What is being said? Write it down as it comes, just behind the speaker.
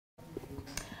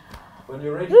When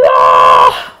you're ready.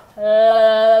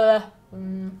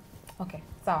 Okay,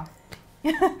 so.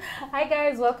 Hi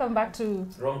guys, welcome back to...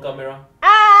 Wrong camera.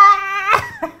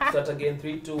 Start again,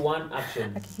 3, 2, 1,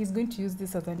 action. Okay, he's going to use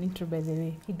this as an intro, by the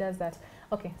way. He does that.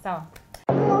 Okay, so.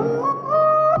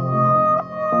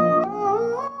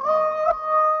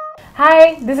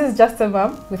 Hi, this is Just a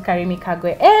Mom with Karimi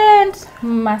Kagwe and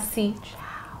Masi.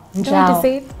 Do you want to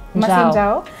say it? Masi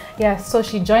Njao. Yeah, so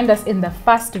she joined us in the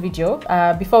first video.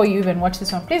 Before you even watch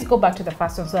this one, please go back to the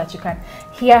first one so that you can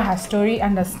hear her story,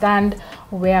 understand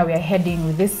where we are heading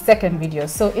with this second video.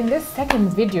 So in this second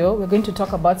video, we're going to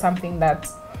talk about something that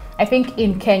I think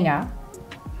in Kenya,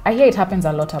 I hear it happens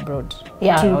a lot abroad.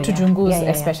 Yeah, to Jungus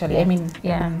especially. I mean,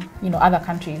 in other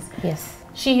countries. Yes.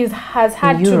 She has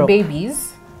had 2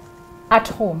 babies at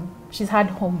home. She's had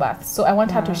home births. So I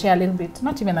want her to share a little bit,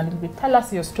 not even a little bit, tell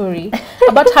us your story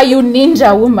about how you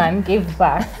ninja woman gave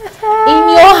birth in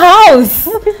your house.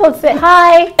 People say,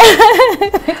 hi.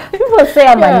 People say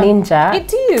I'm a ninja.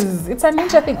 It is. It's a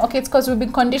ninja thing. Okay, it's because we've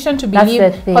been conditioned to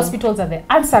believe hospitals are the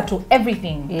answer to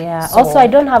everything. Yeah. So, also, I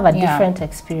don't have a different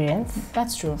experience.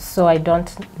 That's true. So I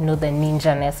don't know the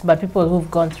ninja-ness. But people who've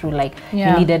gone through, like,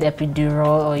 you needed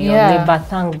epidural or your labor,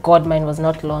 thank God mine was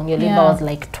not long. Your labor was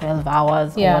like 12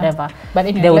 hours or whatever. But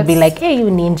anyway, they would be like, hey, you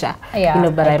ninja.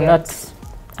 But I'm not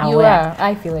aware. You are.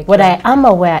 I feel like what I am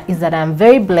aware is that I'm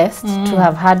very blessed to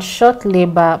have had short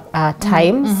labor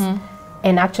times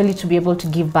and actually to be able to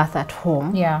give birth at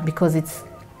home because it's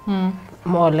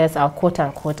more or less, our quote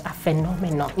unquote, a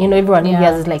phenomenon. Everyone who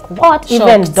hears is like, what? Shocked.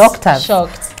 Even doctors.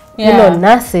 Shocked.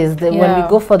 Nurses, when we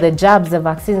go for the jabs, the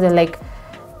vaccines, they're like,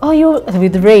 oh, you,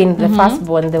 with Rain, the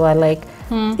firstborn, they were like,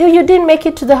 you didn't make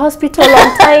it to the hospital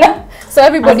on time. So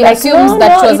everybody assumes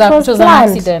that it was an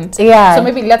accident. Yeah. So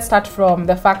maybe let's start from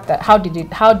the fact that how did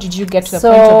you get to the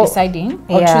point of deciding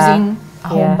or choosing a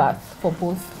home birth for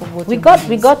both? We got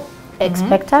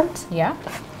expectant. Yeah.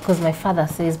 Because my father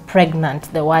says pregnant,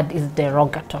 the word is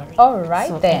derogatory. All right,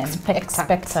 so then.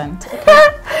 Expectant.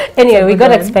 Anyway, we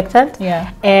got expectant. Yeah.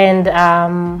 And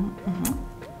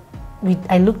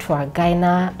I looked for a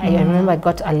gyna. I remember I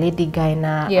got a lady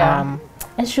gyna. Yeah.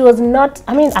 And she was not,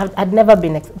 I mean, I'd never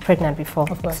been pregnant before,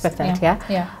 expectant,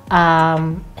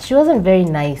 she wasn't very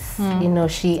nice,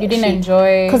 she... You didn't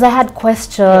enjoy... Because I had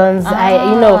questions,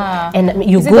 and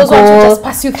you Google... Just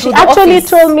pass you through she actually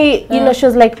told me, she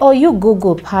was like, oh, you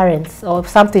Google parents, or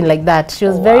something like that. She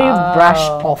was very brush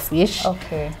off-ish.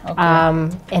 Okay.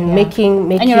 And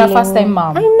making... And you're a first-time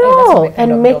mom. I know,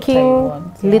 and making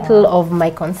little of my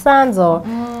concerns, or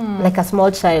like a small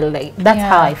child, like, that's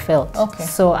how I felt. Okay.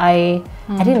 So I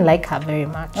didn't like her very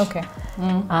much. Okay.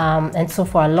 And so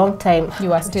for a long time... You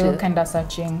were still kind of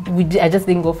searching. I just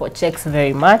didn't go for checks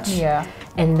very much. Yeah.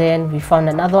 And then we found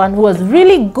another one who was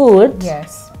really good.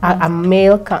 Yes. A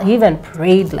male, he even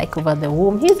prayed like over the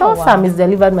womb. He's awesome. He's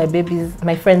delivered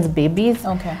my friend's babies.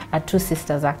 Okay. 2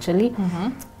 sisters actually.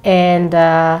 And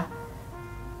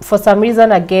for some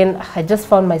reason, again, I just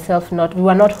found myself we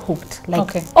were not hooked.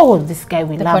 Like, oh, this guy,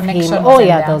 we love him. Oh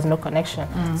yeah, there was no connection.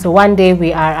 So one day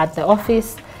we are at the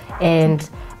office and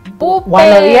one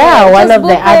of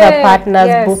the other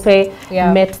partners, Bupe,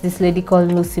 met this lady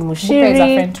called Lucy Mushiri. Bupe is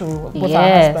a friend to both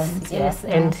our husbands. Yes,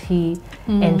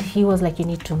 and he was like, you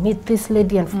need to meet this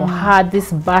lady, and for her,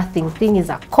 this birthing thing is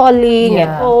a calling.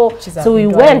 And so we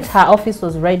went. Her office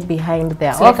was right behind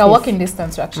their office. Like a walking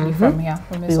distance actually from here.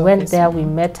 From we went there, we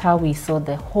met her, we saw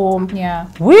the home. Yeah.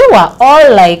 We were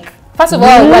all like, first of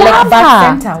all, we're like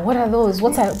birth center. What are those?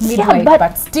 What's a midwife?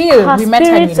 But still, we met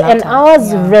her and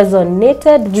ours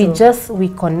resonated. We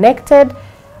connected.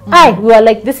 We were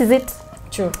like, this is it.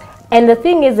 True. And the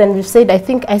thing is, and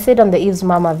I said on the Eve's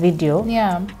Mama video,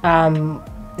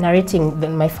 narrating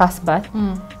my first birth,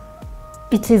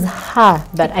 it is her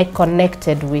that I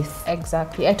connected with.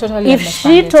 Exactly. I totally understand. If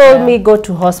she told me go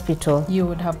to hospital, you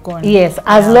would have gone. Yes,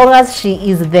 as long as she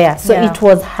is there. So it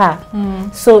was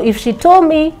her. So if she told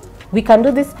me, we can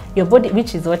do this, your body,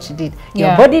 which is what she did.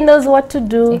 Your body knows what to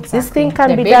do. Exactly. This thing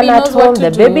can be done at home. The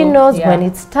baby knows when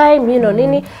it's time,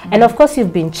 Nini. And of course,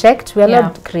 you've been checked. We're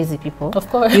not crazy people. Of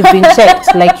course. You've been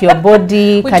checked, like your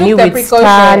body, can you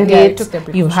withstand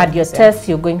it? You've had your tests,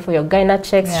 you're going for your gyna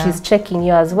checks. She's checking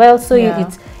you as well. So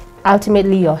it's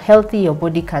ultimately you're healthy, your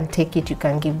body can take it, you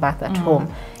can give birth at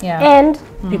home. And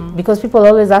because people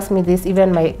always ask me this,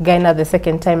 even my gyna the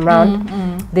second time round,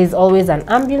 there's always an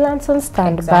ambulance on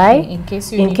standby in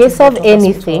case of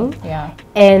anything.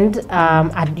 And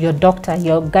your doctor,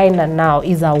 your gyna now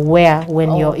is aware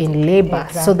when you're in labor,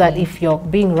 so that if you're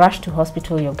being rushed to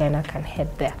hospital, your gyna can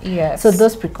head there. So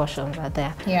those precautions are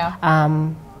there.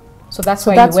 So that's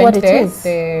why you went there.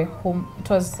 The home. It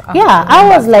was. Yeah, I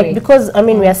was like, because I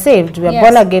mean we are saved. We are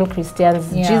born again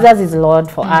Christians. Jesus is Lord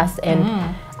for us, and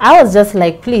I was just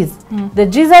like, please, the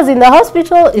Jesus in the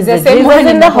hospital is the Jesus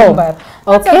in the home.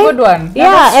 That's a good one.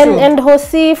 And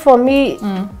Hosi for me.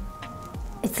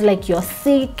 It's like you're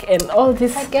sick and all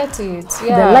this. I get it.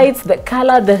 Yeah. The lights, the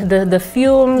color, the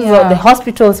fumes. Or the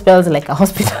hospital smells like a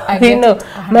hospital. You know,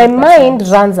 100%. My mind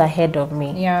runs ahead of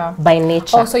me. Yeah. By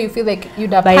nature. Also, you feel like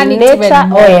you'd have by panicked nature. even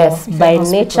more. Oh yes. By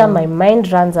nature, my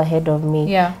mind runs ahead of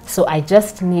me. Yeah. So I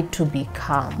just need to be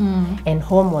calm, and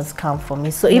home was calm for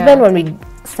me. So even when we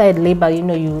started labor, you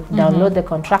know, you download the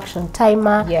contraction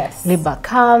timer. Yes. Labor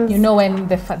comes. You know when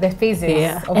the phases.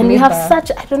 Yeah. Of and labor. We have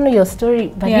such, I don't know your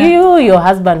story, but your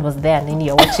husband was there, and then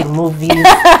you're watching movies.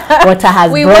 Water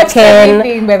has we broken. Watched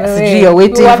everything, by the way. You're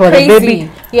waiting for crazy. the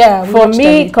baby. Yeah. For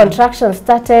me, contraction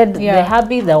started. The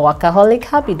hubby, the workaholic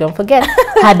hubby, don't forget,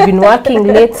 had been working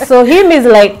late. So him is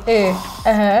like,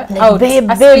 like babe,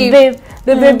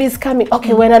 the baby's coming.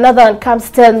 Okay, when another one comes,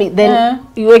 tell me. Then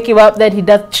you wake him up. Then he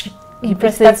does. He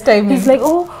presses. He's like,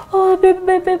 oh, babe,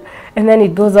 and then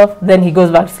it goes off. Then he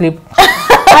goes back to sleep.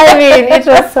 I mean, it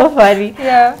was so funny.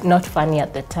 Yeah. Not funny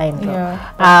at the time, though.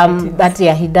 Yeah, but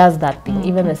yeah, he does that thing.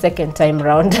 Even the second time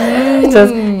round,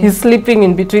 he's sleeping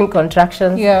in between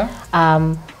contractions. Yeah.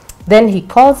 Then he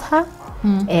calls her.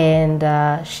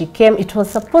 And she came. It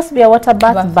was supposed to be a water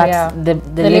bath, but the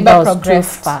labor was too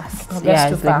fast.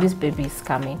 It's like this baby is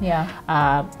coming.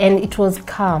 And it was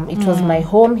calm. It was my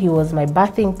home. He was my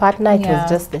bathing partner. It was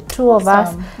just the two of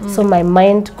us. So my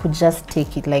mind could just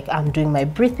take it. Like I'm doing my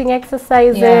breathing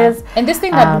exercises. And this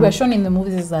thing that we were shown in the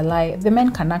movies is a lie. The men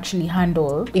can actually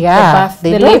handle the bath,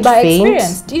 the labor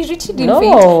experience. Richie didn't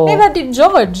faint. Neither did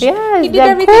George. Yeah, he did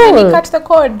everything and he cut the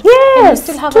cord. Yes, and we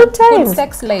still have a good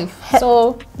sex life. So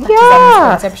that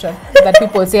is a misconception that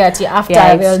people say at you after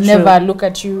they'll never look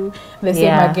at you the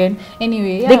same again.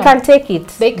 Anyway, they can take it.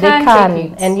 They can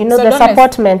take it. And you know, so the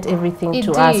support meant everything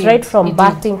to us. Right from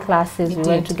bathing classes, we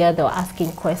went together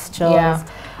asking questions.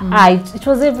 It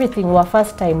was everything. We were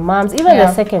first time moms. Even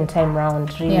the second time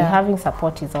round, really having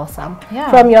support is awesome.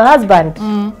 From your husband.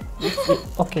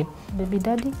 Okay, baby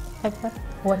daddy,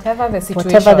 whatever the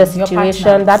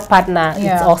situation, that partner,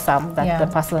 it's awesome that the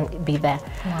person be there.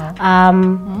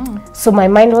 So my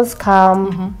mind was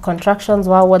calm. Contractions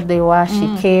were what they were.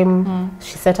 She came.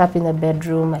 She set up in the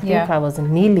bedroom. I think I was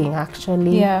kneeling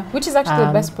actually. Which is actually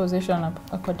the best position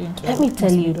according to. Let me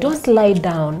tell you, don't lie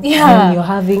down when you're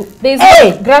having.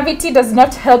 Gravity does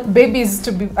not help babies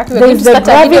to be. There's the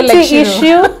gravity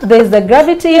issue. There's the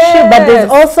gravity issue, but there's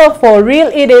also for real.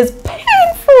 It is painful.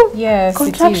 Yes,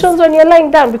 contractions when you're lying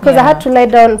down, because I had to lie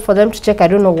down for them to check I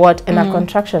don't know what, and a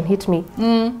contraction hit me.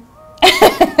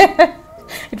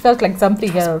 It felt like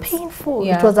something else. Painful.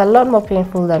 It was a lot more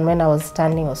painful than when I was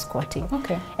standing or squatting.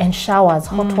 And showers,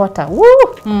 hot water,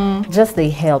 woo! Just they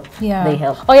help. They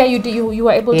help. Oh yeah, you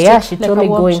were able to. Yeah, she told me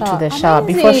go into the shower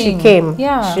before she came.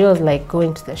 She was like, go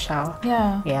into the shower.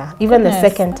 Yeah. Even the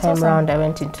second time round, I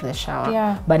went into the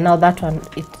shower. But now that one,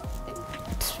 it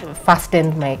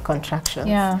fastened my contractions.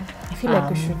 I feel like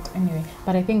we should anyway,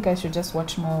 but I think I should just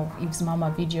watch more of Eve's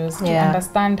Mama videos to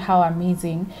understand how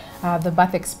amazing the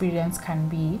birth experience can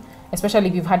be, especially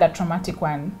if you've had a traumatic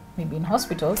one, maybe in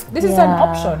hospitals. This is an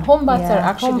option. Home births are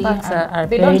actually,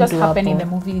 they don't just happen in the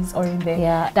movies or in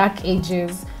the dark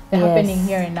ages. They're happening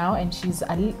here and now, and she's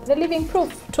the living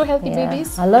proof. Two healthy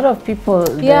babies. A lot of people,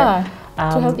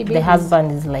 the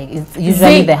husband is like, it's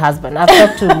usually the husband. I've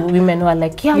talked to women who are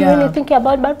like, I'm really thinking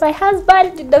about, but my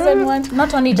husband doesn't want,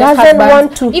 not only just doesn't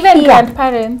want to even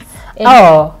grandparents.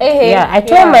 I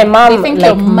told my mom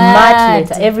like much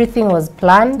later, everything was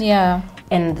planned.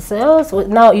 And so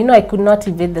now, you know, I could not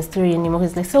evade the story anymore.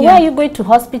 He's like, so where are you going to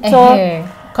hospital?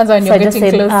 Because when you're getting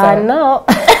closer. No.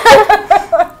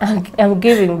 I'm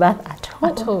giving birth at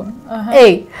home.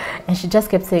 Hey, and she just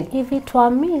kept saying, if it were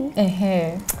me,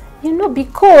 you know,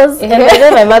 because and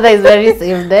then my mother is very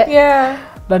safe there.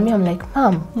 But me, I'm like,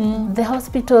 Mom, the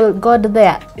hospital God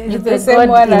there is the same God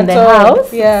one in the house.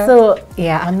 So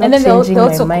I'm not changing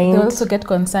my mind. They also get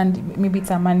concerned. Maybe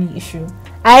it's a money issue.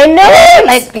 I know,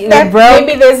 like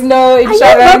maybe there's no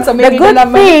insurance, or maybe the good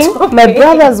thing, my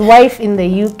brother's wife in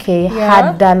the UK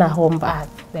had done a home birth.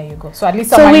 There you go. So at least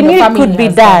so we knew it could be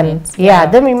done.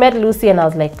 Then we met Lucy, and I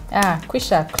was like,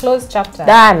 Quisha, close chapter.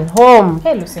 Done, home.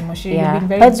 Hey, Lucy Moshi, you've been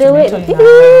very instrumental in our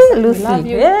lives. Lucy, we love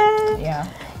you.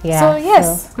 So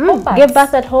yes, give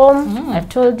birth at home. I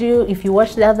told you, if you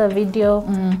watch the other video,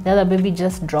 the other baby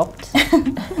just dropped.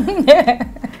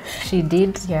 She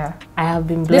did. I have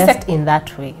been blessed in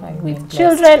that way with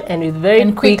children and with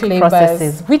very quick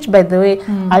processes. Which, by the way,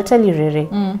 I'll tell you,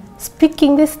 Rere,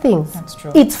 speaking these things. That's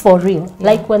true. It's for real.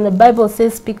 Like when the Bible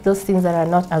says, speak those things that are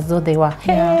not as though they were.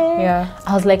 Yeah.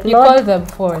 I was like, you Lord, call them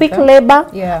forth, quick labor.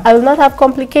 Yeah. I will not have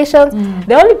complications.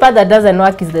 The only part that doesn't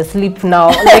work is the sleep now.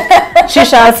 Like, she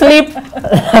shall sleep.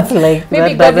 That's like,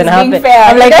 maybe that doesn't happen. Fair.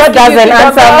 I'm like, God doesn't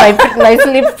answer my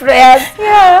sleep prayers.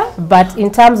 Yeah. But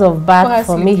in terms of birth,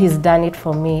 for me, he's done it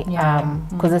for me.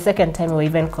 Because the second time we were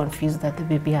even confused that the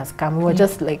baby has come. We were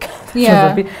just like,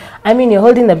 I mean, you're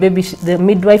holding the baby, the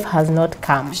midwife has not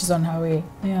come. She's on her way.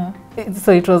 Yeah.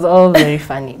 So it was all very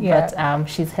funny. But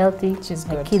she's healthy. She's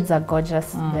the good. kids are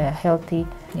gorgeous. They're healthy.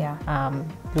 Yeah.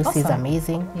 Lucy's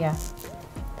amazing. Yeah.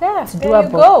 Yeah, there you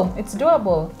go. It's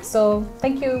doable. So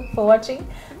thank you for watching.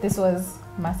 This was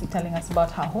Mercy telling us about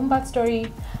her home birth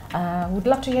story. Would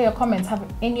love to hear your comments. Have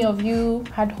any of you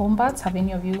had home births? Have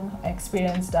any of you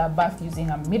experienced birth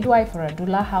using a midwife or a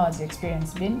doula? How has your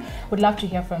experience been? Would love to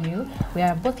hear from you. We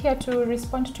are both here to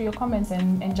respond to your comments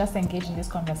and just engage in this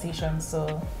conversation.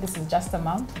 So this is Just a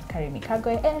Mom with Karimi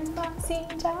Kagwe and Mercy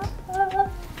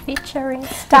Njau. Featuring,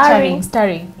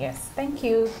 starring. Yes. Thank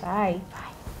you. Bye.